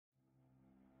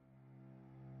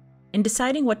In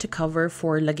deciding what to cover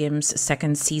for Lagim's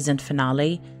second season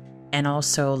finale and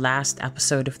also last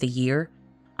episode of the year,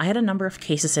 I had a number of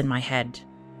cases in my head.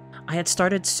 I had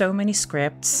started so many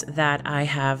scripts that I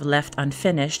have left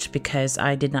unfinished because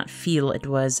I did not feel it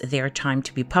was their time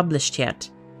to be published yet.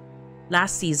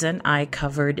 Last season, I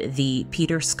covered the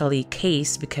Peter Scully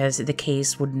case because the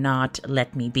case would not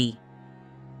let me be.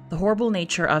 The horrible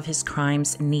nature of his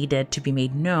crimes needed to be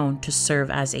made known to serve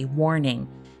as a warning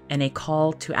and a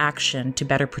call to action to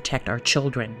better protect our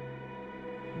children.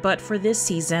 But for this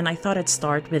season, I thought I'd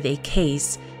start with a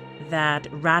case that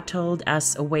rattled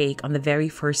us awake on the very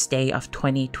first day of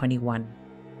 2021.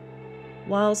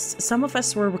 Whilst some of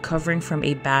us were recovering from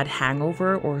a bad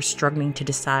hangover or struggling to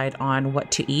decide on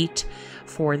what to eat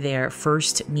for their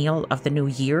first meal of the new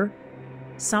year,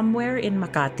 somewhere in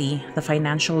Makati, the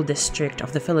financial district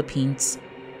of the Philippines,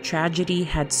 tragedy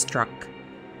had struck.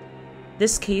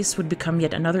 This case would become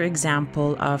yet another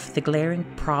example of the glaring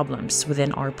problems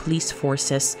within our police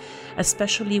forces,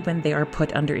 especially when they are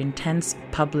put under intense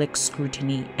public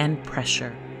scrutiny and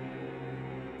pressure.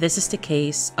 This is the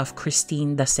case of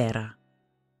Christine Dacera.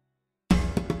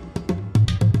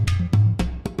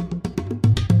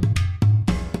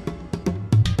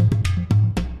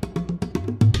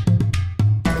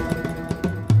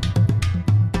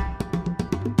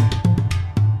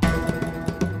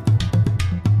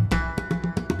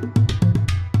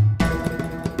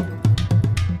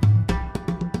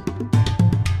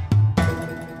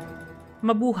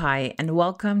 Mabuhay and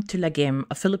welcome to Lagim,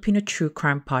 a Filipino true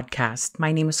crime podcast.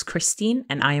 My name is Christine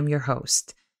and I am your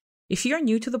host. If you're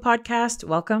new to the podcast,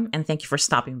 welcome and thank you for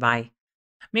stopping by.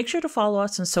 Make sure to follow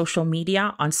us on social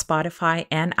media on Spotify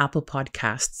and Apple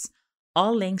Podcasts.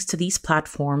 All links to these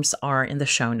platforms are in the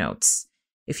show notes.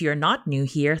 If you're not new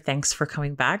here, thanks for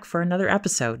coming back for another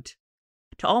episode.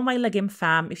 To all my Lagim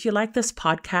fam, if you like this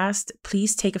podcast,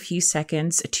 please take a few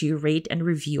seconds to rate and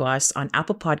review us on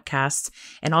Apple Podcasts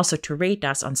and also to rate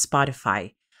us on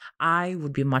Spotify. I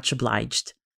would be much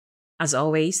obliged. As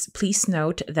always, please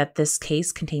note that this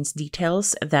case contains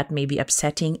details that may be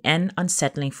upsetting and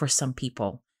unsettling for some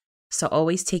people. So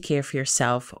always take care of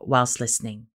yourself whilst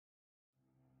listening.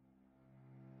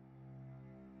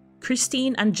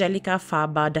 Christine Angelica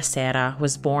Faba Dacera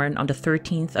was born on the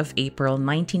 13th of April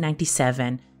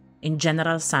 1997 in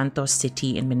General Santos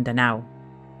City in Mindanao.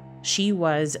 She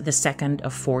was the second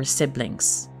of 4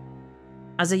 siblings.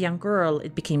 As a young girl,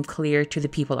 it became clear to the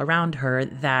people around her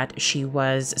that she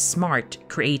was smart,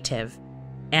 creative,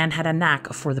 and had a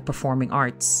knack for the performing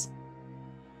arts.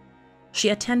 She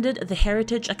attended the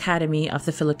Heritage Academy of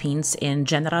the Philippines in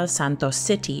General Santos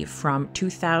City from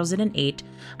 2008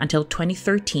 until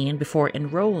 2013 before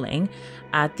enrolling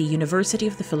at the University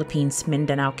of the Philippines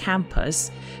Mindanao campus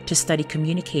to study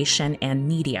communication and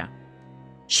media.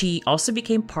 She also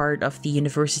became part of the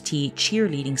university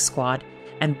cheerleading squad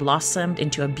and blossomed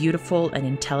into a beautiful and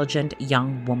intelligent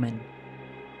young woman.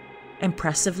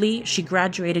 Impressively, she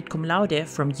graduated cum laude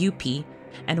from UP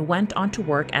and went on to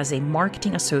work as a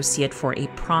marketing associate for a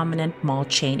prominent mall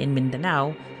chain in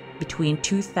Mindanao between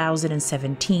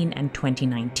 2017 and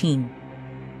 2019.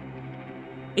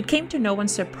 It came to no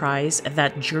one's surprise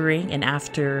that during and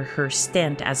after her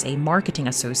stint as a marketing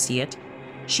associate,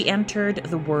 she entered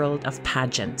the world of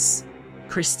pageants.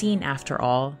 Christine, after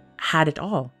all, had it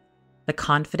all: the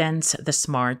confidence, the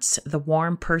smarts, the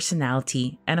warm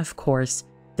personality, and of course,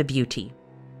 the beauty.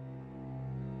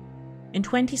 In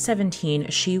 2017,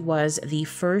 she was the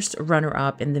first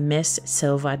runner-up in the Miss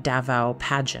Silva Davao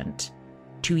pageant.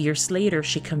 2 years later,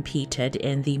 she competed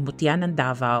in the Mutianan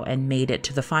Davao and made it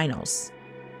to the finals.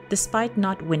 Despite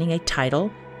not winning a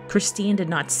title, Christine did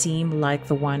not seem like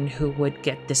the one who would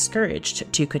get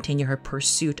discouraged to continue her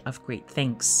pursuit of great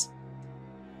things.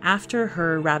 After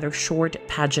her rather short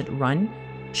pageant run,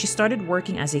 she started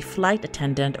working as a flight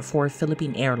attendant for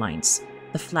Philippine Airlines,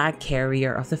 the flag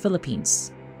carrier of the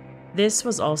Philippines. This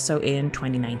was also in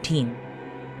 2019.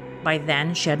 By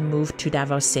then, she had moved to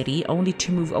Davao City only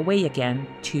to move away again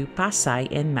to Pasay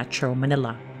in Metro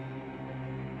Manila.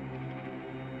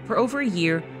 For over a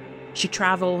year, she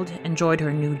traveled, enjoyed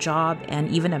her new job, and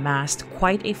even amassed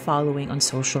quite a following on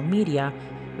social media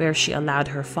where she allowed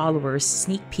her followers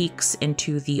sneak peeks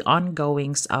into the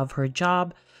ongoings of her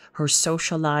job, her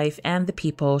social life, and the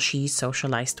people she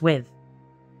socialized with.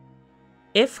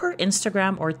 If her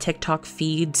Instagram or TikTok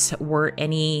feeds were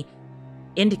any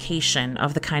indication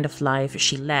of the kind of life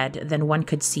she led, then one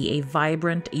could see a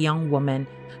vibrant young woman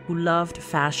who loved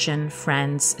fashion,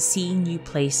 friends, seeing new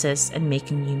places, and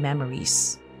making new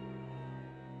memories.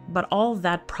 But all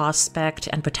that prospect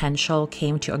and potential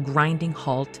came to a grinding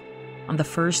halt on the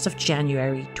 1st of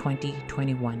January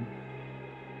 2021.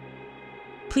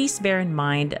 Please bear in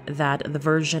mind that the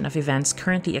version of events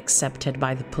currently accepted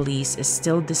by the police is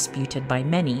still disputed by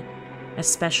many,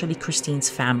 especially Christine's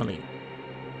family.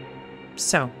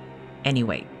 So,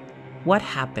 anyway, what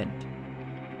happened?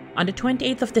 On the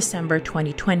 28th of December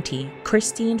 2020,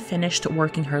 Christine finished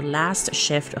working her last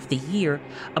shift of the year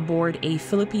aboard a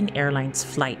Philippine Airlines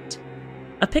flight.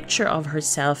 A picture of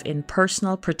herself in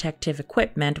personal protective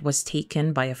equipment was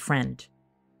taken by a friend.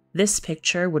 This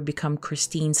picture would become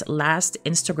Christine's last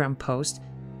Instagram post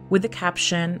with the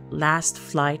caption, "Last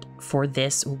flight for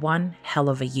this one hell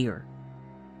of a year."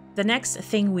 The next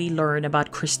thing we learn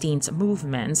about Christine's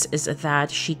movements is that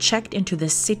she checked into the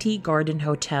City Garden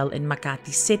Hotel in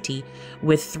Makati City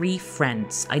with 3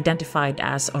 friends identified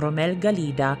as Romel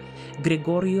Galida,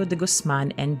 Gregorio de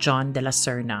Guzman, and John de la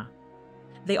Serna.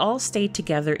 They all stayed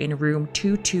together in room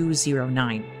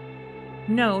 2209.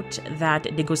 Note that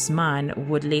de Guzman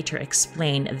would later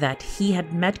explain that he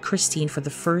had met Christine for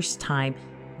the first time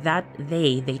that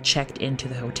they checked into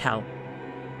the hotel.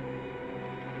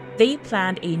 They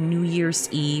planned a New Year's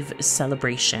Eve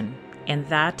celebration, and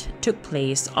that took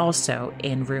place also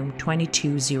in room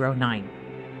 2209.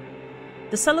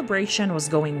 The celebration was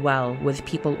going well, with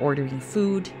people ordering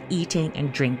food, eating,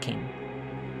 and drinking.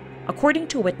 According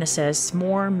to witnesses,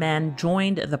 more men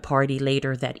joined the party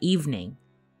later that evening.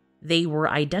 They were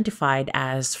identified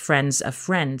as friends of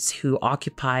friends who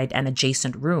occupied an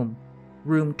adjacent room,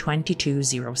 room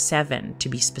 2207 to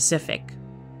be specific.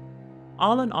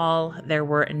 All in all, there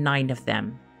were 9 of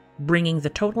them, bringing the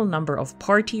total number of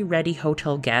party-ready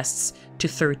hotel guests to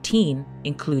 13,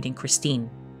 including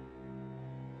Christine.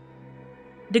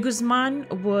 De Guzman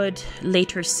would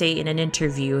later say in an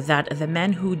interview that the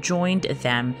men who joined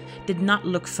them did not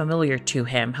look familiar to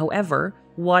him. However,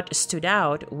 what stood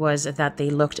out was that they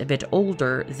looked a bit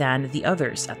older than the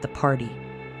others at the party.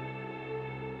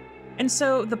 And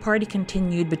so the party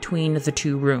continued between the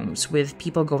 2 rooms, with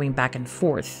people going back and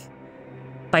forth.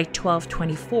 By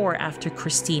 12:24, after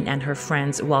Christine and her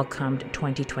friends welcomed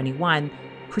 2021,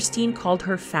 Christine called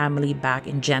her family back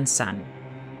in Jensan.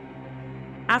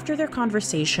 After their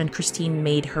conversation, Christine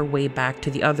made her way back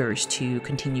to the others to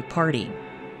continue partying.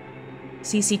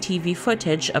 CCTV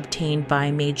footage obtained by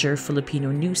major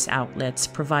Filipino news outlets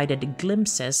provided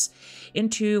glimpses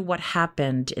into what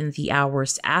happened in the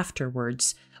hours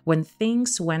afterwards, when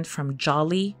things went from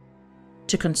jolly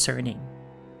to concerning.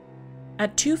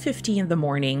 At 2:50 in the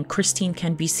morning, Christine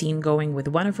can be seen going with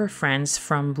one of her friends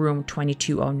from room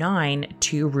 2209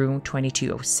 to room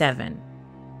 2207.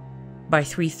 By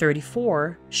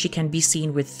 3:34, she can be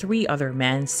seen with 3 other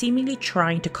men, seemingly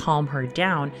trying to calm her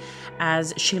down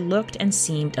as she looked and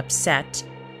seemed upset,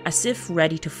 as if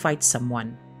ready to fight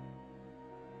someone.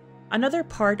 Another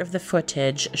part of the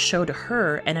footage showed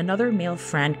her and another male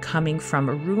friend coming from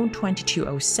room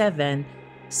 2207,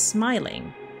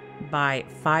 smiling, by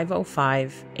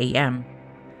 5:05 a.m.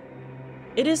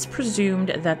 It is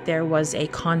presumed that there was a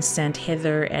constant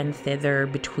hither and thither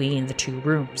between the 2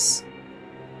 rooms.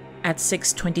 At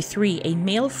 6:23, a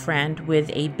male friend with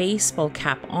a baseball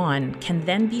cap on can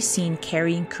then be seen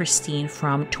carrying Christine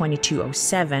from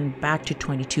 2207 back to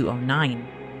 2209.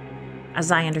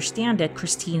 As I understand it,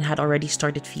 Christine had already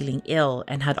started feeling ill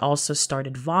and had also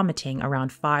started vomiting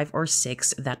around 5 or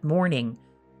 6 that morning,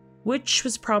 which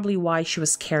was probably why she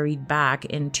was carried back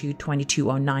into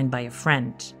 2209 by a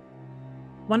friend.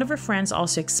 One of her friends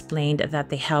also explained that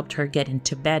they helped her get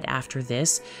into bed after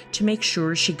this to make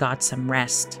sure she got some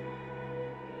rest.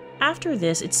 After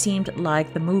this, it seemed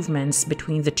like the movements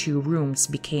between the 2 rooms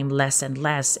became less and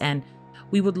less, and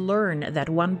we would learn that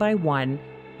one by one,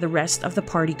 the rest of the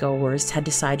partygoers had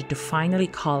decided to finally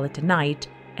call it a night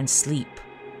and sleep.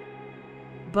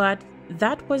 But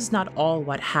that was not all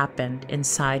what happened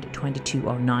inside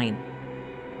 2209.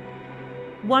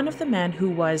 One of the men who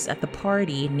was at the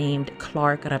party, named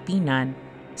Clark Rapinan,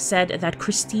 said that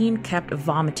Christine kept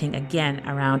vomiting again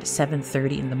around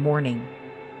 7:30 in the morning.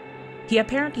 He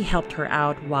apparently helped her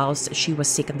out whilst she was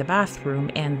sick in the bathroom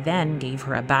and then gave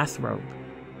her a bathrobe.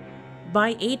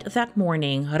 By 8 that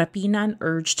morning, Rapinan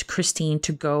urged Christine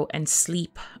to go and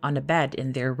sleep on a bed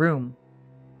in their room.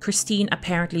 Christine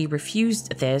apparently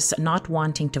refused this, not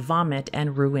wanting to vomit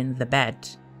and ruin the bed.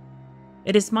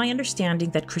 It is my understanding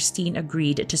that Christine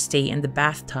agreed to stay in the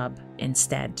bathtub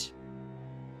instead.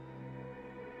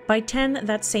 By 10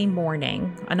 that same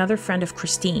morning, another friend of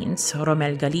Christine's,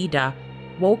 Romel Galida,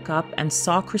 woke up and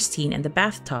saw Christine in the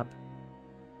bathtub.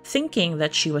 Thinking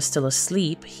that she was still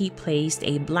asleep, he placed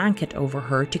a blanket over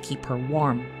her to keep her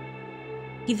warm.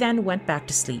 He then went back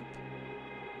to sleep.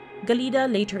 Galida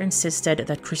later insisted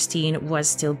that Christine was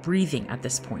still breathing at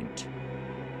this point.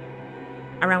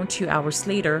 Around 2 hours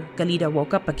later, Galida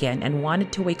woke up again and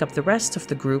wanted to wake up the rest of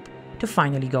the group to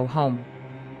finally go home.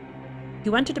 He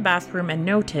went to the bathroom and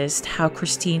noticed how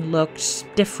Christine looked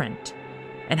different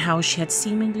and how she had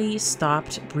seemingly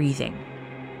stopped breathing.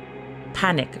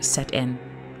 Panic set in.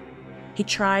 He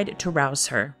tried to rouse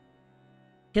her.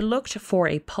 He looked for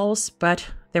a pulse, but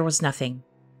there was nothing.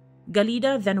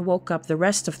 Galida then woke up the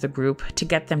rest of the group to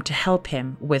get them to help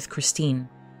him with Christine.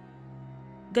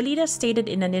 Galida stated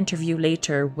in an interview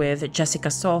later with Jessica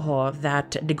Soho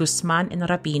that de Guzman and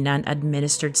Rapinan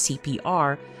administered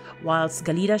CPR whilst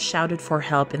Galida shouted for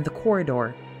help in the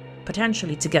corridor,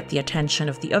 potentially to get the attention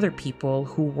of the other people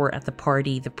who were at the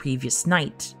party the previous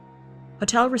night.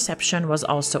 Hotel reception was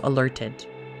also alerted.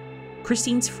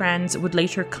 Christine's friends would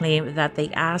later claim that they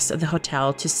asked the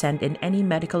hotel to send in any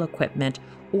medical equipment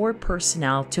or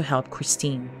personnel to help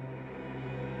Christine.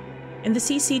 In the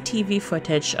CCTV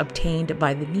footage obtained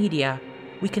by the media,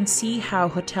 we can see how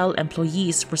hotel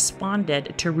employees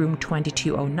responded to room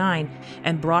 2209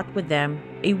 and brought with them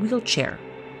a wheelchair.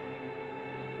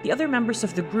 The other members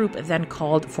of the group then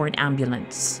called for an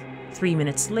ambulance. 3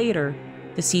 minutes later,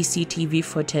 the CCTV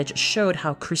footage showed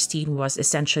how Christine was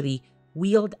essentially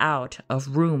wheeled out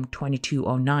of room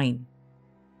 2209.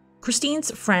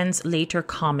 Christine's friends later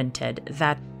commented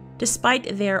that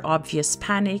despite their obvious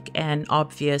panic and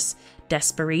obvious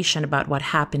desperation about what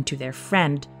happened to their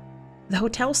friend, the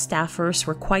hotel staffers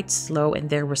were quite slow in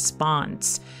their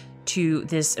response to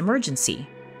this emergency.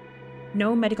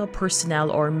 No medical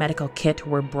personnel or medical kit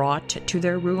were brought to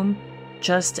their room,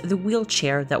 just the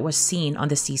wheelchair that was seen on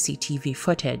the CCTV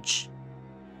footage.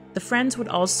 The friends would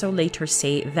also later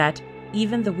say that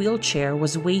even the wheelchair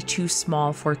was way too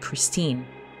small for Christine.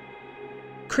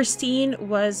 Christine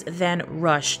was then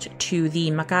rushed to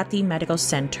the Makati Medical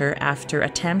Center after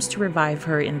attempts to revive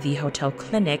her in the hotel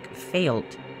clinic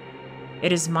failed.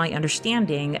 It is my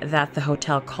understanding that the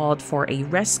hotel called for a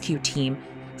rescue team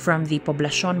from the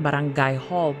Poblacion Barangay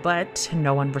Hall, but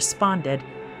no one responded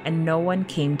and no one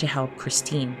came to help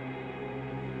Christine.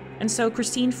 And so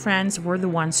Christine's friends were the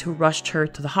ones who rushed her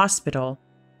to the hospital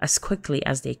as quickly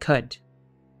as they could.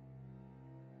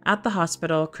 At the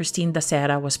hospital, Christine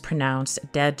Dacera was pronounced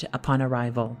dead upon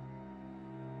arrival.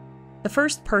 The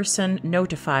first person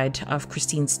notified of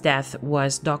Christine's death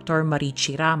was Dr.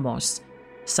 Marichi Ramos,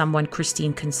 someone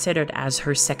Christine considered as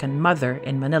her second mother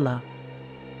in Manila.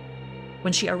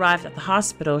 When she arrived at the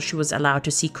hospital, she was allowed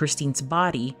to see Christine's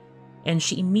body, and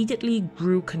she immediately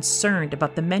grew concerned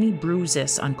about the many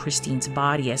bruises on Christine's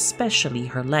body, especially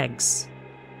her legs.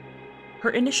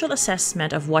 Her initial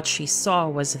assessment of what she saw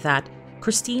was that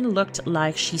Christine looked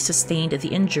like she sustained the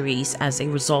injuries as a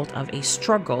result of a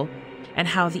struggle, and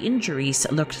how the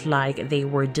injuries looked like they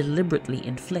were deliberately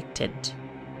inflicted.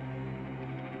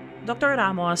 Dr.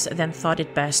 Ramos then thought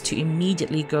it best to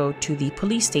immediately go to the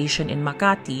police station in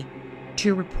Makati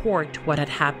to report what had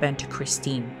happened to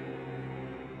Christine.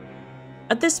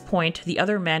 At this point, the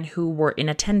other men who were in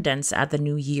attendance at the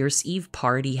New Year's Eve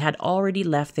party had already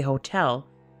left the hotel,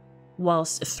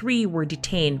 whilst 3 were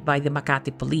detained by the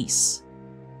Makati police.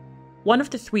 One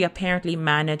of the 3 apparently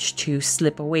managed to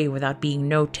slip away without being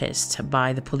noticed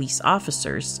by the police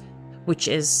officers, which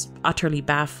is utterly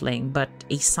baffling but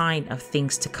a sign of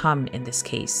things to come in this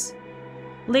case.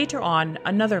 Later on,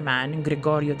 another man,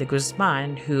 Gregorio de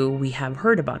Guzman, who we have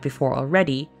heard about before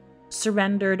already,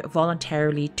 surrendered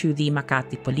voluntarily to the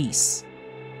Makati police.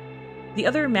 The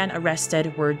other men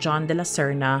arrested were John de la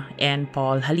Serna and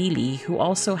Paul Halili, who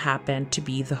also happened to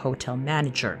be the hotel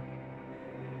manager.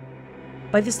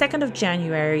 By the 2nd of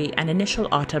January, an initial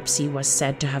autopsy was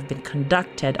said to have been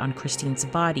conducted on Christine's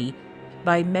body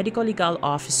by Medical Legal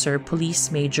Officer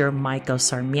Police Major Michael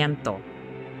Sarmiento.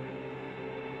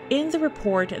 In the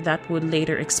report that would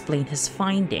later explain his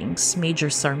findings, Major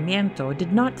Sarmiento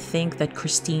did not think that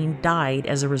Christine died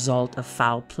as a result of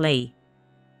foul play.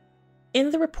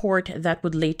 In the report that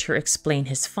would later explain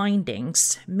his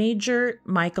findings, Major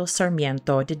Michael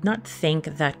Sarmiento did not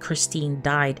think that Christine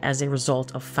died as a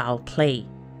result of foul play.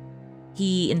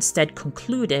 He instead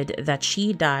concluded that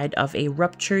she died of a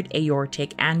ruptured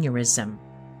aortic aneurysm.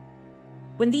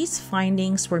 When these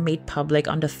findings were made public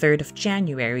on the 3rd of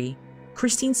January,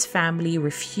 Christine's family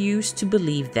refused to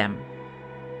believe them.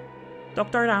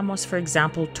 Dr. Ramos, for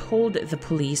example, told the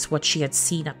police what she had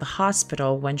seen at the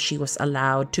hospital when she was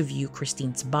allowed to view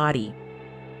Christine's body.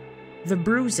 The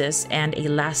bruises and a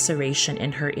laceration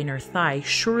in her inner thigh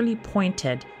surely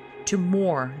pointed to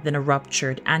more than a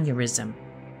ruptured aneurysm.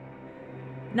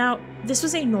 Now, this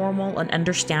was a normal and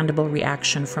understandable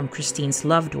reaction from Christine's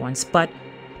loved ones, but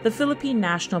the Philippine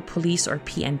National Police, or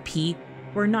PNP,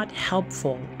 were not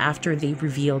helpful after they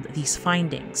revealed these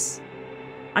findings.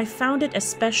 I found it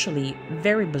especially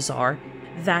very bizarre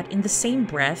that in the same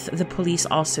breath, the police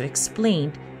also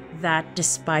explained that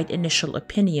despite initial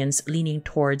opinions leaning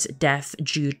towards death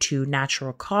due to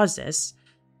natural causes,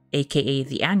 aka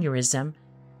the aneurysm,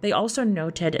 they also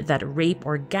noted that rape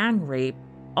or gang rape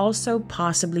also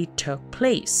possibly took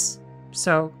place.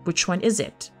 So, which one is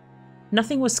it?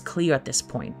 Nothing was clear at this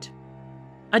point.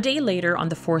 A day later, on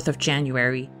the 4th of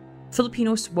January,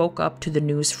 Filipinos woke up to the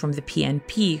news from the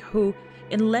PNP, who,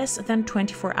 in less than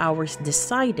 24 hours,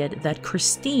 decided that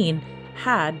Christine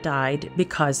had died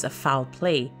because of foul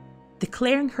play,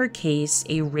 declaring her case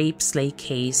a rape-slay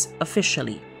case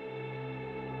officially.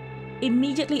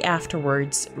 Immediately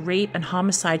afterwards, rape and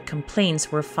homicide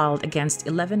complaints were filed against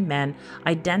 11 men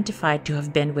identified to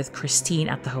have been with Christine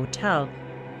at the hotel,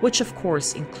 which of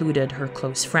course included her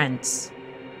close friends.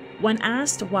 When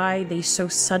asked why they so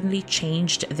suddenly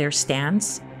changed their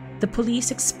stance, the police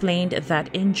explained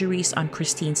that injuries on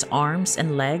Christine's arms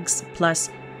and legs, plus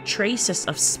traces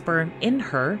of sperm in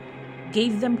her,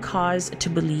 gave them cause to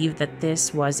believe that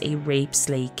this was a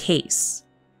rape-slay case.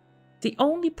 The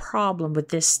only problem with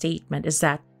this statement is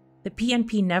that the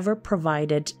PNP never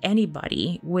provided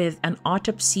anybody with an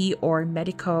autopsy or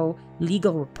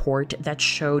medico-legal report that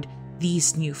showed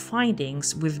these new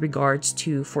findings with regards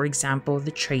to, for example, the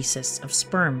traces of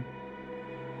sperm.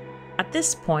 At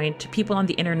this point, people on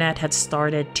the internet had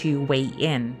started to weigh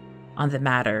in on the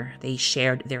matter. They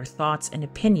shared their thoughts and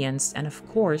opinions, and of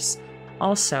course,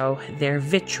 also their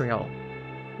vitriol.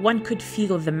 One could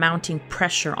feel the mounting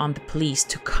pressure on the police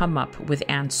to come up with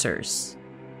answers.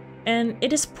 And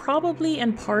it is probably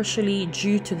and partially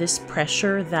due to this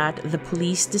pressure that the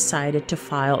police decided to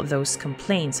file those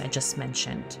complaints I just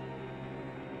mentioned.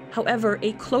 However,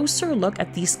 a closer look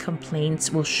at these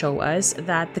complaints will show us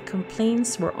that the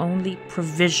complaints were only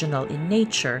provisional in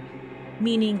nature,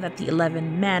 meaning that the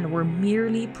 11 men were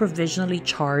merely provisionally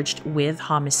charged with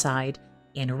homicide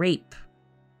and rape.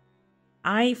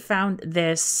 I found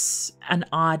this an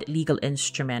odd legal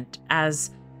instrument, as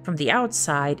from the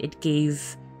outside it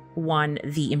gave one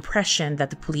the impression that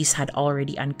the police had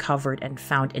already uncovered and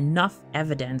found enough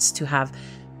evidence to have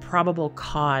probable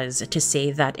cause to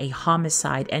say that a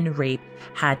homicide and rape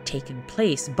had taken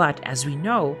place. But as we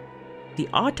know, the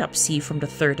autopsy from the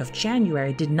 3rd of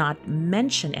January did not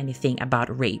mention anything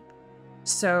about rape.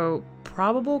 So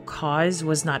probable cause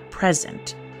was not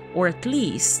present, or at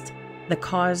least the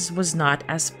cause was not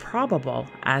as probable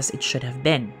as it should have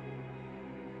been.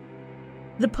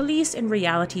 The police in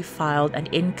reality filed an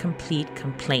incomplete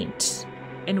complaint,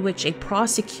 in which a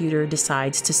prosecutor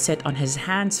decides to sit on his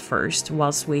hands first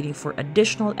whilst waiting for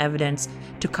additional evidence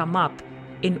to come up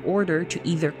in order to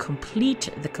either complete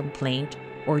the complaint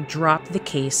or drop the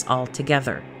case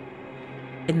altogether.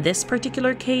 In this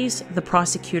particular case, the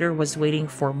prosecutor was waiting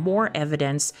for more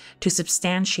evidence to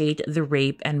substantiate the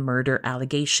rape and murder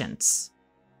allegations.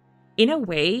 In a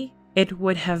way, it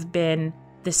would have been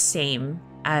the same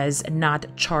as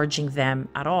not charging them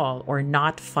at all or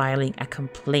not filing a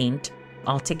complaint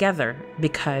altogether,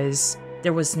 because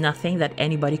there was nothing that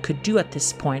anybody could do at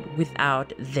this point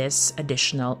without this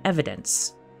additional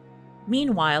evidence.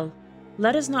 Meanwhile,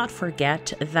 let us not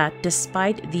forget that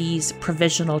despite these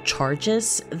provisional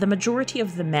charges, the majority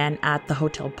of the men at the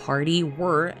hotel party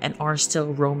were and are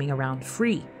still roaming around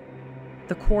free.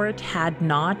 The court had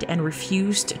not and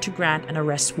refused to grant an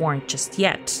arrest warrant just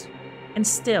yet. And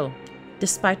still,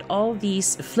 despite all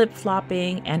these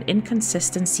flip-flopping and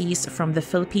inconsistencies from the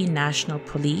Philippine National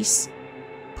Police,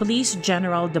 Police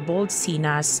General de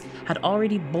Sinas had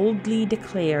already boldly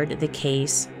declared the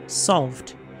case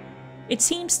solved. It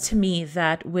seems to me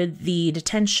that with the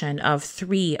detention of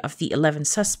 3 of the 11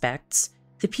 suspects,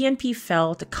 the PNP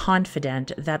felt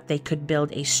confident that they could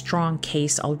build a strong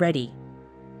case already.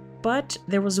 But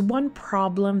there was one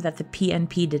problem that the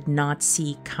PNP did not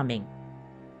see coming.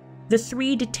 The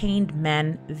 3 detained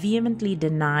men vehemently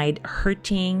denied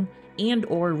hurting and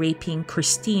or raping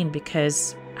Christine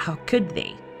because how could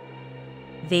they?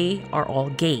 They are all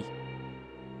gay.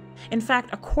 In fact,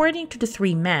 according to the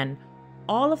 3 men,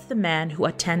 all of the men who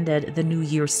attended the New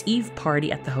Year's Eve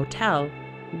party at the hotel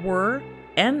were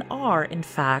and are in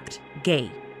fact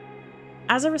gay.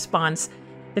 As a response,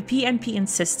 the PNP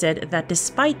insisted that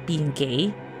despite being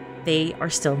gay, they are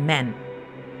still men.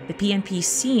 The PNP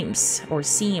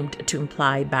seemed to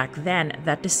imply back then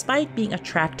that despite being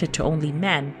attracted to only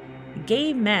men,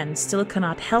 gay men still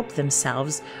cannot help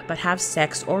themselves but have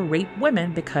sex or rape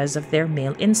women because of their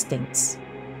male instincts.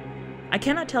 I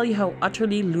cannot tell you how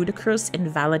utterly ludicrous,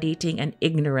 invalidating, and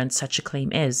ignorant such a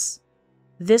claim is.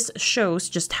 This shows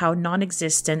just how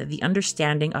non-existent the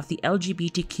understanding of the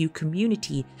LGBTQ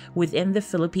community within the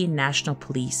Philippine National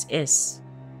Police is.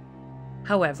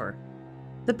 However,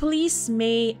 the police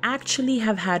may actually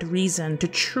have had reason to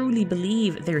truly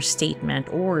believe their statement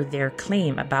or their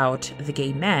claim about the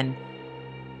gay men,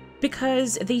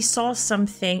 because they saw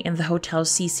something in the hotel's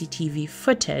CCTV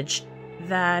footage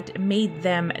that made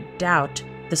them doubt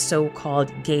the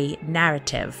so-called gay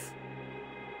narrative.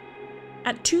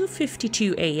 At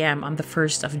 2:52 a.m. on the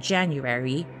 1st of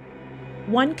January,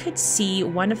 one could see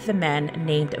one of the men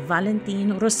named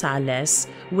Valentin Rosales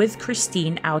with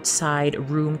Christine outside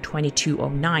room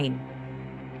 2209.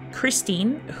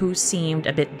 Christine, who seemed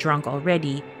a bit drunk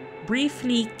already,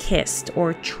 briefly kissed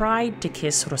or tried to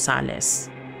kiss Rosales.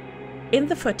 In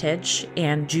the footage,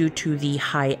 and due to the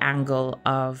high angle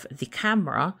of the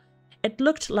camera, it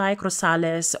looked like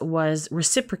Rosales was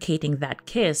reciprocating that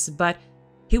kiss, but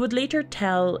he would later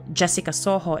tell Jessica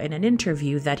Soho in an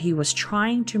interview that he was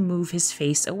trying to move his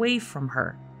face away from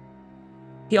her.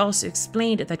 He also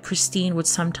explained that Christine would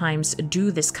sometimes do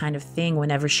this kind of thing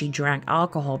whenever she drank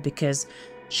alcohol because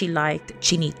she liked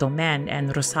chinito men,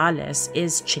 and Rosales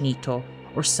is chinito,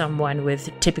 or someone with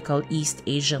typical East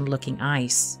Asian looking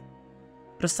eyes.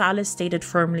 Rosales stated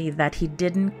firmly that he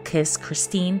didn't kiss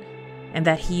Christine and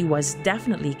that he was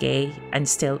definitely gay and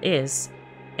still is,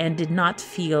 and did not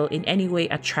feel in any way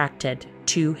attracted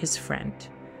to his friend.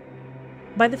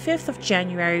 By the 5th of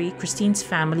January, Christine's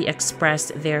family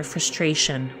expressed their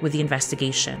frustration with the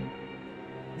investigation.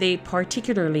 They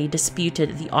particularly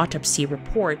disputed the autopsy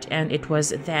report, and it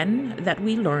was then that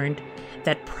we learned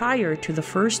that prior to the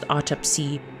first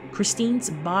autopsy, Christine's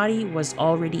body was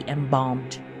already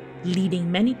embalmed,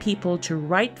 leading many people to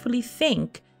rightfully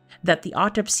think that the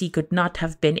autopsy could not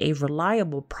have been a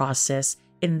reliable process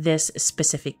in this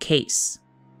specific case.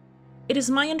 It is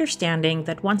my understanding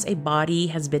that once a body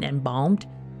has been embalmed,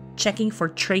 checking for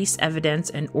trace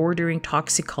evidence and ordering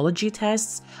toxicology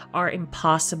tests are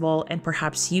impossible and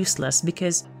perhaps useless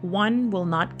because one will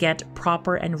not get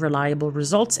proper and reliable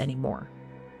results anymore.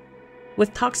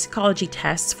 With toxicology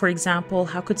tests, for example,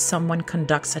 how could someone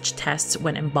conduct such tests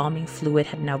when embalming fluid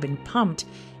had now been pumped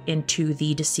into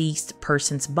the deceased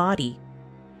person's body?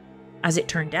 As it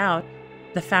turned out,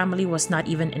 the family was not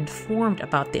even informed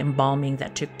about the embalming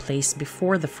that took place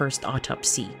before the first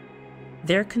autopsy.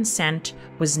 Their consent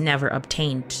was never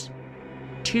obtained.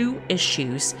 Two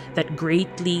issues that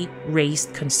greatly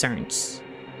raised concerns.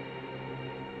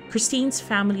 Christine's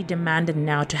family demanded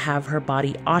now to have her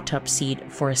body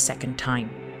autopsied for a second time.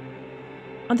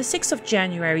 On the 6th of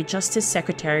January, Justice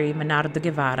Secretary Manardo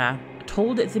Guevara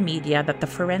told the media that the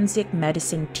forensic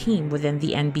medicine team within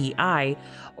the NBI,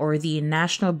 or the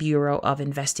National Bureau of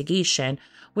Investigation,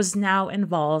 was now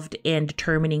involved in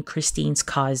determining Christine's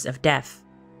cause of death.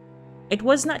 It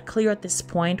was not clear at this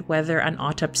point whether an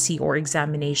autopsy or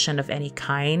examination of any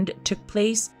kind took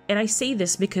place, and I say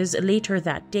this because later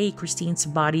that day, Christine's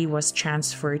body was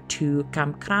transferred to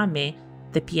Camp Crame,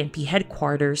 the PNP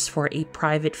headquarters, for a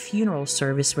private funeral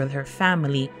service with her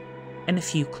family and a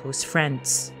few close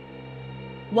friends.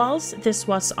 Whilst this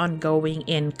was ongoing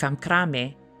in Camp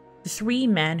Crame, the three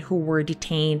men who were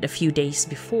detained a few days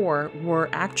before were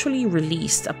actually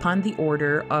released upon the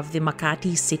order of the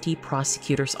Makati City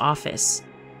Prosecutor's Office.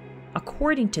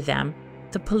 According to them,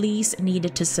 the police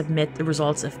needed to submit the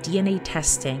results of DNA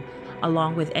testing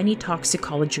along with any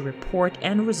toxicology report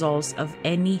and results of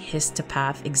any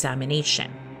histopath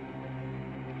examination.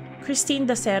 Christine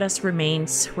Dacera's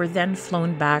remains were then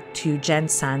flown back to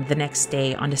Jensan the next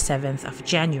day on the 7th of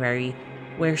January,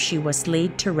 where she was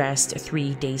laid to rest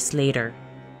 3 days later.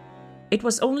 It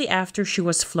was only after she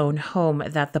was flown home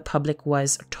that the public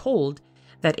was told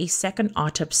that a second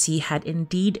autopsy had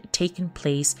indeed taken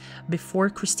place before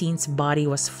Christine's body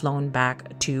was flown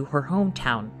back to her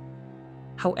hometown.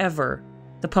 However,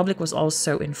 the public was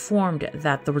also informed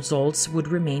that the results would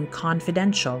remain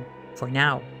confidential for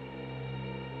now.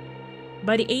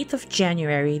 By the 8th of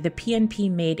January, the PNP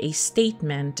made a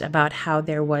statement about how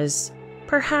there was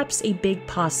perhaps a big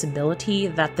possibility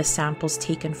that the samples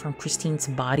taken from Christine's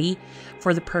body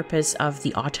for the purpose of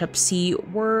the autopsy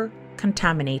were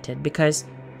contaminated because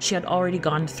she had already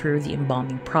gone through the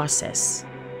embalming process.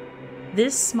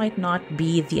 This might not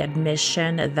be the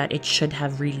admission that it should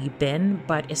have really been,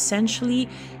 but essentially,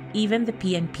 even the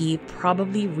PNP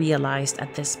probably realized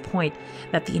at this point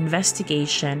that the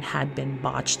investigation had been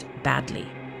botched badly.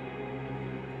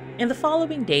 In the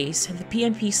following days, the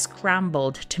PNP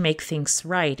scrambled to make things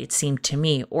right, it seemed to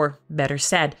me, or better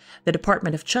said, the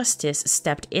Department of Justice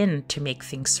stepped in to make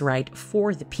things right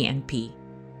for the PNP.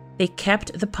 They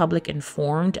kept the public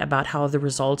informed about how the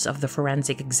results of the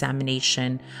forensic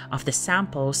examination of the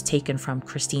samples taken from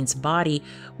Christine's body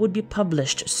would be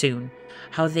published soon,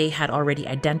 how they had already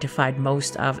identified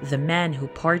most of the men who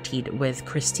partied with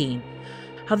Christine,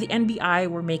 how the NBI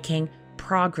were making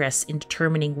progress in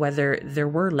determining whether there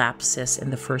were lapses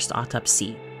in the first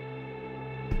autopsy.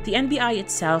 The NBI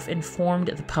itself informed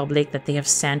the public that they have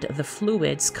sent the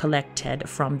fluids collected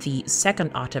from the second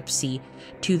autopsy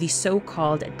to the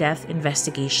so-called Death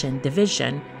Investigation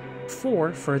Division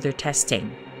for further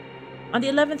testing. On the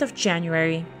 11th of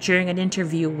January, during an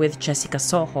interview with Jessica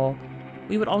Soho,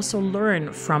 we would also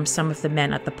learn from some of the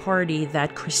men at the party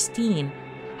that Christine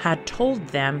had told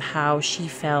them how she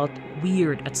felt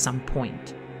weird at some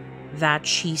point, that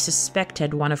she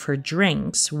suspected one of her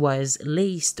drinks was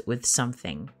laced with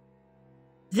something.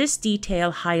 This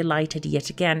detail highlighted yet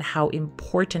again how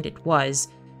important it was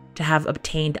to have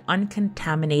obtained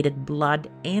uncontaminated blood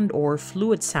and/or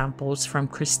fluid samples from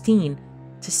Christine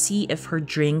to see if her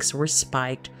drinks were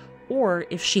spiked or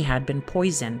if she had been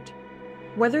poisoned.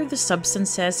 Whether the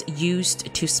substances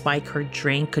used to spike her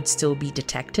drink could still be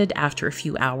detected after a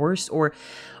few hours, or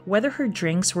whether her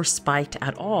drinks were spiked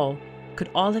at all, could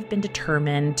all have been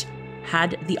determined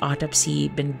had the autopsy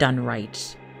been done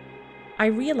right. I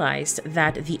realized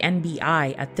that the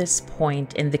NBI at this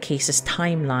point in the case's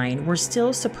timeline were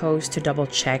still supposed to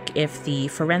double-check if the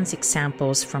forensic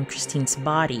samples from Christine's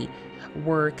body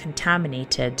were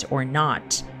contaminated or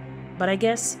not. But I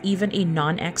guess even a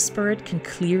non-expert can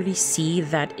clearly see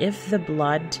that if the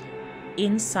blood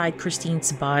inside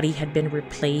Christine's body had been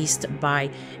replaced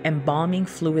by embalming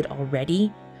fluid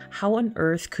already, how on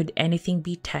earth could anything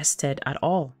be tested at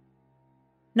all?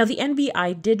 Now, the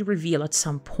NBI did reveal at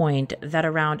some point that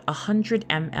around 100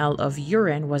 ml of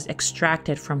urine was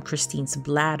extracted from Christine's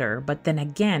bladder, but then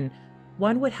again,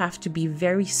 one would have to be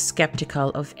very skeptical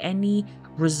of any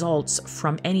results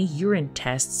from any urine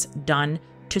tests done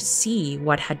to see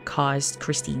what had caused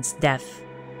Christine's death.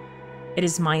 It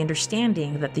is my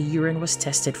understanding that the urine was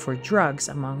tested for drugs,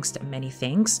 amongst many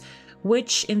things,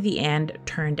 which in the end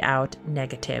turned out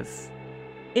negative.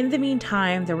 In the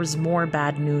meantime, there was more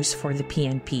bad news for the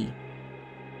PNP.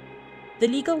 The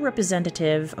legal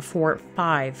representative for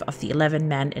 5 of the 11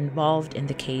 men involved in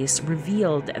the case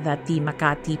revealed that the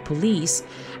Makati police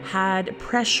had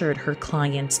pressured her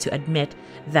clients to admit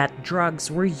that drugs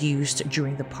were used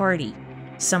during the party,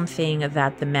 something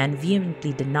that the men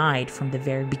vehemently denied from the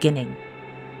very beginning.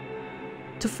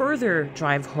 To further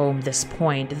drive home this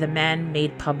point, the men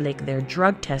made public their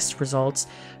drug test results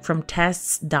from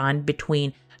tests done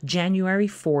between January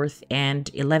 4th and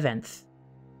 11th.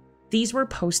 These were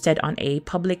posted on a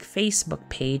public Facebook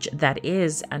page that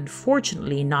is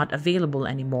unfortunately not available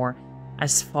anymore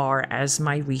as far as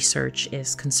my research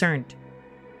is concerned.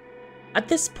 At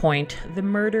this point, the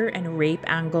murder and rape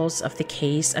angles of the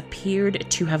case appeared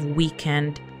to have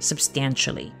weakened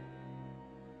substantially.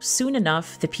 Soon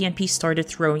enough, the PNP started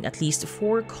throwing at least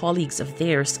 4 colleagues of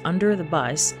theirs under the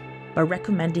bus by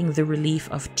recommending the relief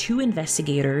of 2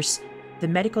 investigators, the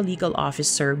medical legal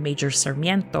officer, Major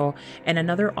Sarmiento, and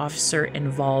another officer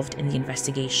involved in the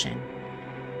investigation.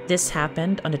 This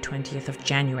happened on the 20th of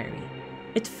January.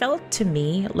 It felt to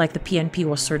me like the PNP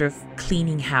was sort of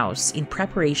cleaning house in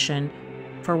preparation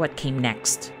for what came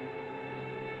next.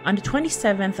 On the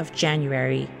 27th of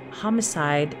January,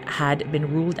 homicide had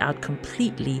been ruled out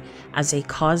completely as a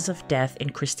cause of death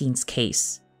in Christine's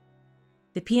case.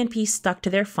 The PNP stuck to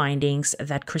their findings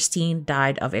that Christine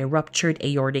died of a ruptured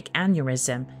aortic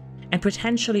aneurysm and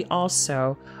potentially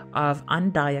also of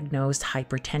undiagnosed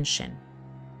hypertension.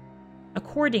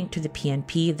 According to the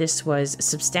PNP, this was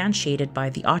substantiated by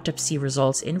the autopsy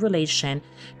results in relation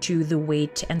to the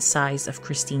weight and size of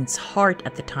Christine's heart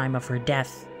at the time of her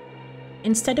death.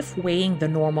 Instead of weighing the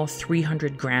normal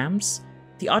 300 grams,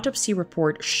 the autopsy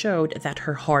report showed that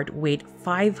her heart weighed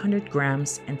 500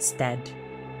 grams instead.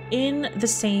 In the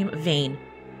same vein,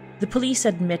 the police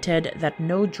admitted that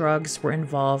no drugs were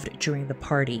involved during the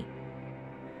party.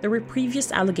 There were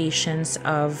previous allegations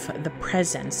of the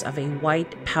presence of a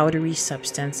white powdery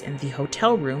substance in the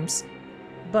hotel rooms,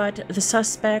 but the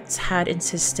suspects had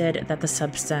insisted that the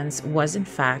substance was in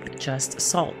fact just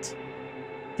salt.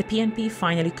 The PNP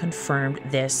finally confirmed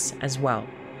this as well.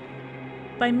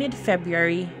 By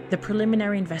mid-February, the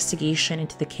preliminary investigation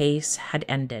into the case had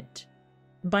ended.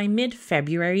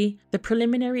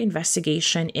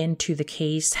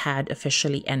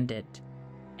 Officially ended.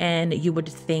 And you would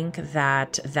think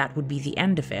that that would be the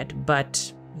end of it,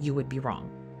 but you would be wrong.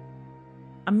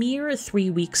 A mere 3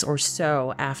 weeks or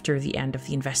so after the end of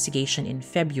the investigation in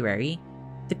February,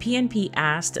 The PNP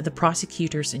asked the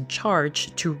prosecutors in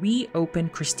charge to reopen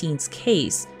Christine's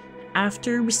case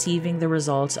after receiving the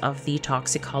results of the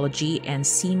toxicology and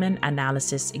semen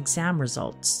analysis exam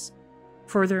results.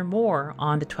 Furthermore,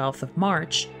 on the 12th of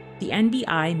March, the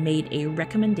NBI made a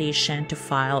recommendation to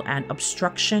file an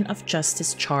obstruction of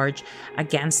justice charge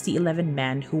against the 11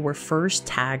 men who were first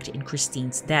tagged in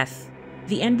Christine's death.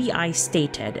 The NBI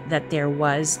stated that there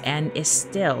was and is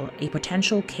still a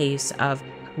potential case of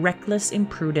reckless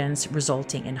imprudence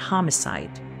resulting in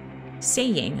homicide,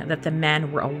 saying that the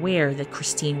men were aware that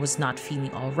Christine was not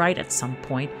feeling all right at some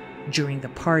point during the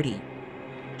party.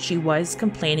 She was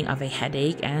complaining of a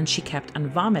headache and she kept on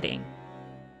vomiting.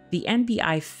 The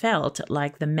NBI felt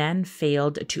like the men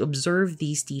failed to observe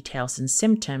these details and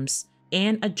symptoms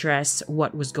and address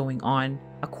what was going on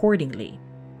accordingly.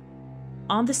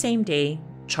 On the same day,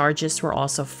 charges were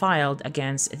also filed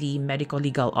against the medical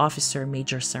legal officer,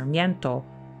 Major Sarmiento,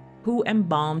 who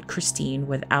embalmed Christine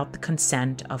without the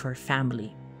consent of her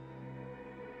family.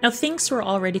 Now, things were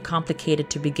already complicated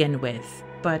to begin with,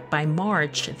 but by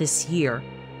March this year,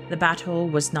 the battle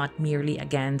was not merely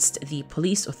against the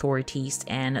police authorities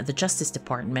and the Justice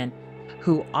Department,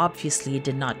 who obviously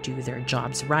did not do their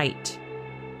jobs right.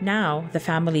 Now, the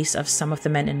families of some of the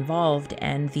men involved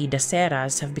and the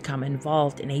Daceras have become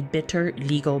involved in a bitter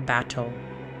legal battle.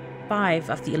 5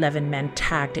 of the 11 men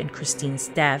tagged in Christine's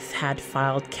death had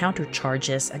filed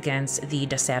countercharges against the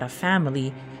Dacera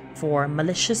family for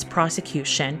malicious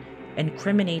prosecution,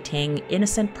 incriminating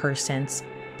innocent persons,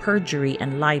 perjury,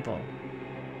 and libel.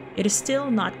 It is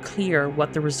still not clear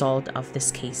what the result of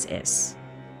this case is.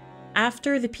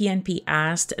 After the PNP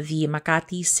asked the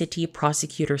Makati City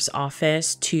Prosecutor's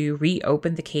Office to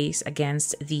reopen the case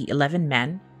against the 11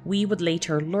 men, we would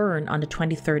later learn on the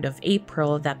 23rd of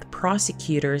April that the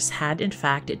prosecutors had in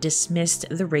fact dismissed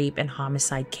the rape and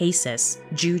homicide cases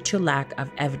due to lack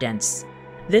of evidence.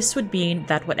 This would mean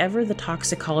that whatever the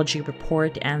toxicology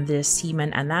report and the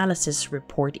semen analysis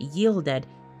report yielded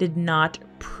did not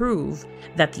prove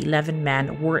that the 11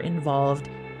 men were involved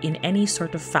in any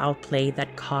sort of foul play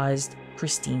that caused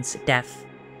Christine's death.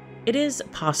 It is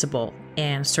possible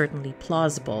and certainly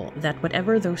plausible that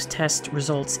whatever those test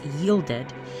results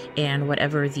yielded and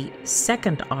whatever the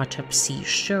second autopsy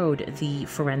showed the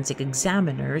forensic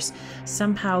examiners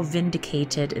somehow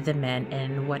vindicated the men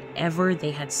in whatever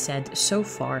they had said so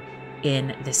far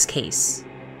in this case.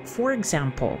 For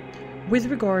example, with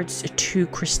regards to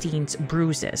Christine's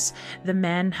bruises, the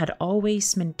men had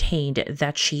always maintained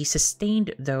that she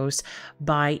sustained those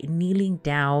by kneeling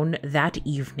down that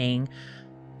evening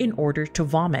in order to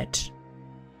vomit.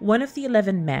 One of the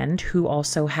 11 men, who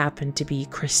also happened to be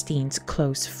Christine's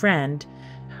close friend,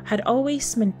 had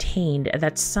always maintained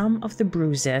that some of the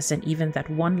bruises and even that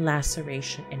one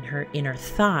laceration in her inner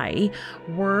thigh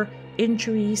were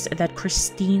injuries that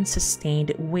Christine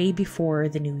sustained way before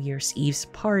the New Year's Eve's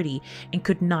party and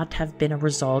could not have been a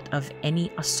result of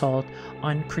any assault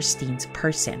on Christine's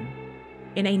person.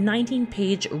 In a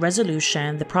 19-page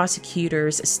resolution, the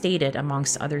prosecutors stated,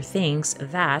 amongst other things,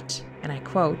 that, and I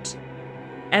quote,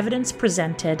 "Evidence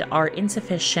presented are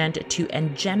insufficient to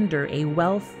engender a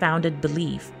well-founded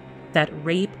belief that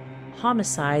rape,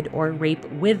 homicide, or rape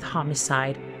with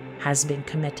homicide has been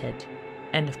committed."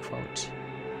 End of quote.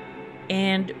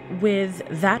 And with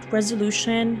that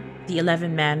resolution, the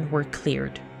 11 men were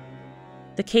cleared.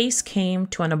 The case came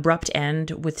to an abrupt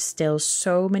end with still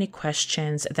so many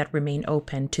questions that remain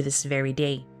open to this very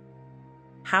day.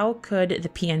 How could the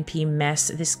PNP mess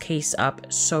this case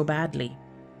up so badly?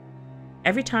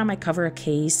 Every time I cover a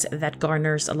case that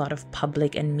garners a lot of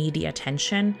public and media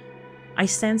attention, I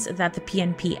sense that the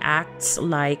PNP acts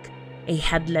like a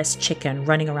headless chicken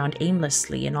running around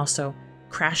aimlessly and also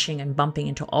crashing and bumping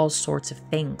into all sorts of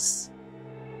things.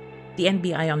 The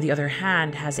NBI, on the other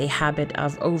hand, has a habit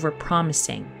of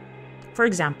over-promising. For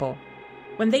example,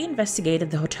 when they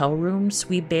investigated the hotel rooms,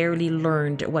 we barely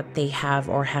learned what they have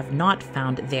or have not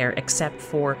found there except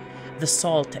for the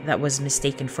salt that was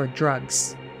mistaken for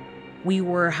drugs. We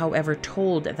were, however,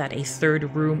 told that a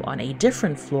third room on a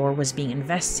different floor was being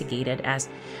investigated as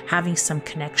having some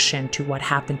connection to what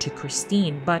happened to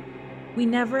Christine, but we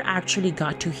never actually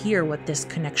got to hear what this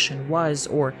connection was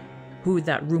or who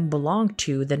that room belonged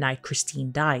to the night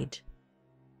Christine died.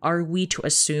 Are we to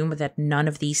assume that none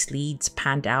of these leads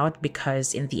panned out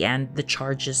because in the end the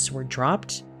charges were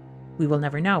dropped? We will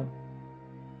never know.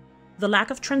 The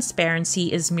lack of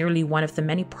transparency is merely one of the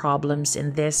many problems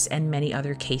in this and many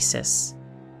other cases.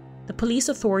 The police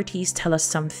authorities tell us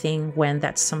something when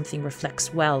that something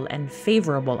reflects well and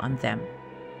favorable on them.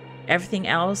 Everything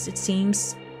else, it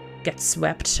seems, gets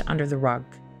swept under the rug.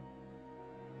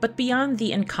 But beyond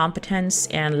the incompetence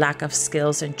and lack of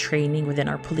skills and training within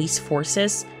our police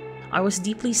forces, I was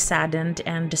deeply saddened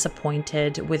and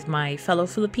disappointed with my fellow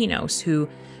Filipinos who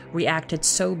reacted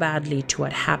so badly to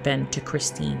what happened to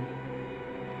Christine.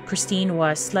 Christine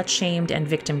was slut-shamed and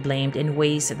victim-blamed in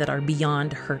ways that are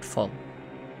beyond hurtful.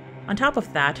 On top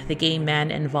of that, the gay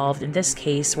men involved in this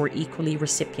case were equally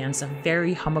recipients of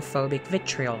very homophobic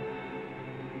vitriol.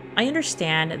 I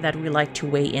understand that we like to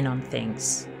weigh in on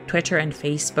things. Twitter and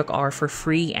Facebook are for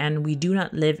free, and we do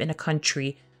not live in a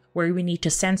country where we need to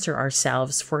censor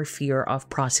ourselves for fear of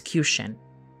prosecution.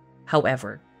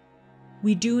 However,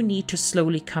 we do need to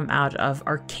slowly come out of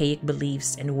archaic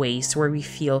beliefs and ways where we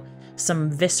feel some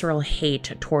visceral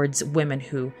hate towards women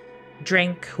who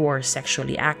drink, who are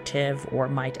sexually active or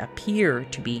might appear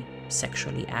to be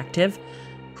sexually active,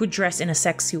 who dress in a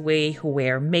sexy way, who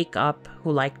wear makeup,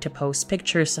 who like to post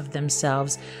pictures of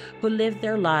themselves, who live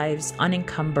their lives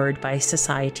unencumbered by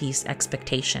society's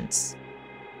expectations.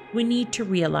 We need to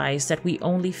realize that we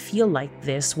only feel like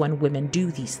this when women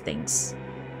do these things.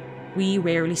 We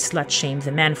rarely slut-shame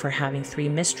the men for having 3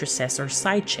 mistresses or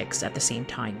side chicks at the same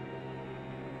time.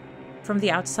 From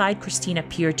the outside, Christine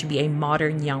appeared to be a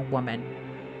modern young woman.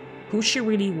 Who she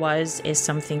really was is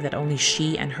something that only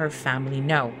she and her family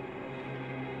know.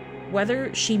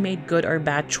 Whether she made good or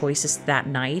bad choices that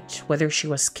night, whether she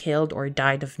was killed or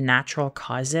died of natural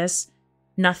causes,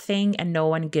 nothing and no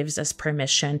one gives us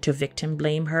permission to victim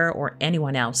blame her or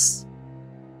anyone else.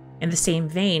 In the same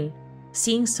vein,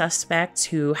 seeing suspects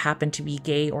who happen to be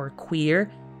gay or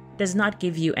queer does not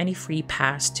give you any free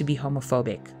pass to be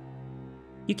homophobic.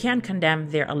 You can condemn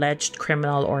their alleged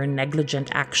criminal or negligent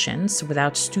actions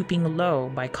without stooping low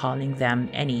by calling them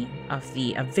any of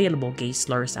the available gay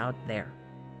slurs out there.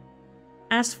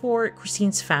 As for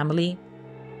Christine's family,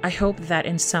 I hope that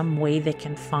in some way they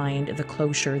can find the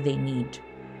closure they need.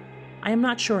 I am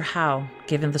not sure how,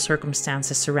 given the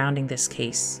circumstances surrounding this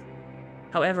case.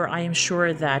 However, I am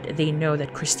sure that they know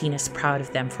that Christine is proud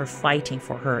of them for fighting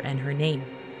for her and her name.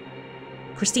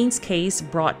 Christine's case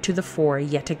brought to the fore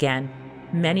yet again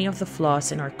many of the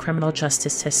flaws in our criminal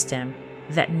justice system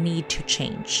that need to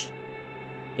change.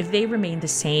 If they remain the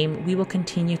same, we will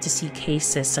continue to see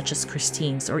cases such as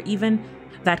Christine's, or even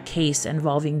that case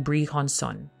involving Brie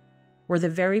Honson, where the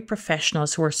very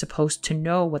professionals who are supposed to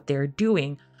know what they're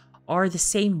doing are the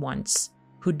same ones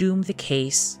who doomed the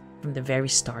case from the very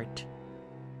start.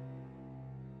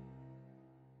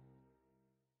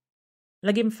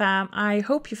 Lagim fam, I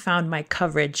hope you found my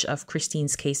coverage of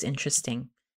Christine's case interesting.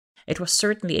 It was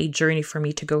certainly a journey for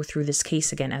me to go through this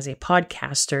case again as a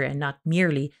podcaster and not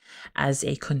merely as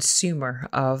a consumer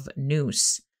of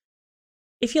news.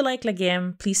 If you like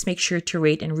Lagim, please make sure to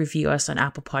rate and review us on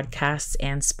Apple Podcasts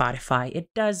and Spotify. It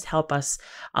does help us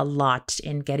a lot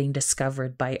in getting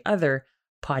discovered by other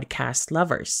podcast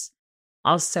lovers.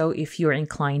 Also, if you're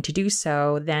inclined to do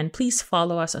so, then please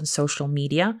follow us on social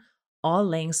media. All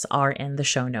links are in the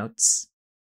show notes.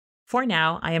 For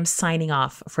now, I am signing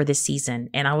off for this season,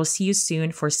 and I will see you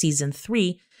soon for Season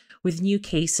 3 with new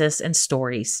cases and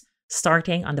stories,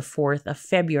 starting on the 4th of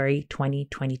February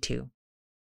 2022.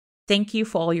 Thank you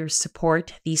for all your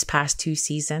support these past 2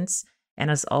 seasons,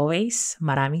 and as always,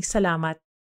 maraming salamat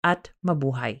at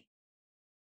mabuhay.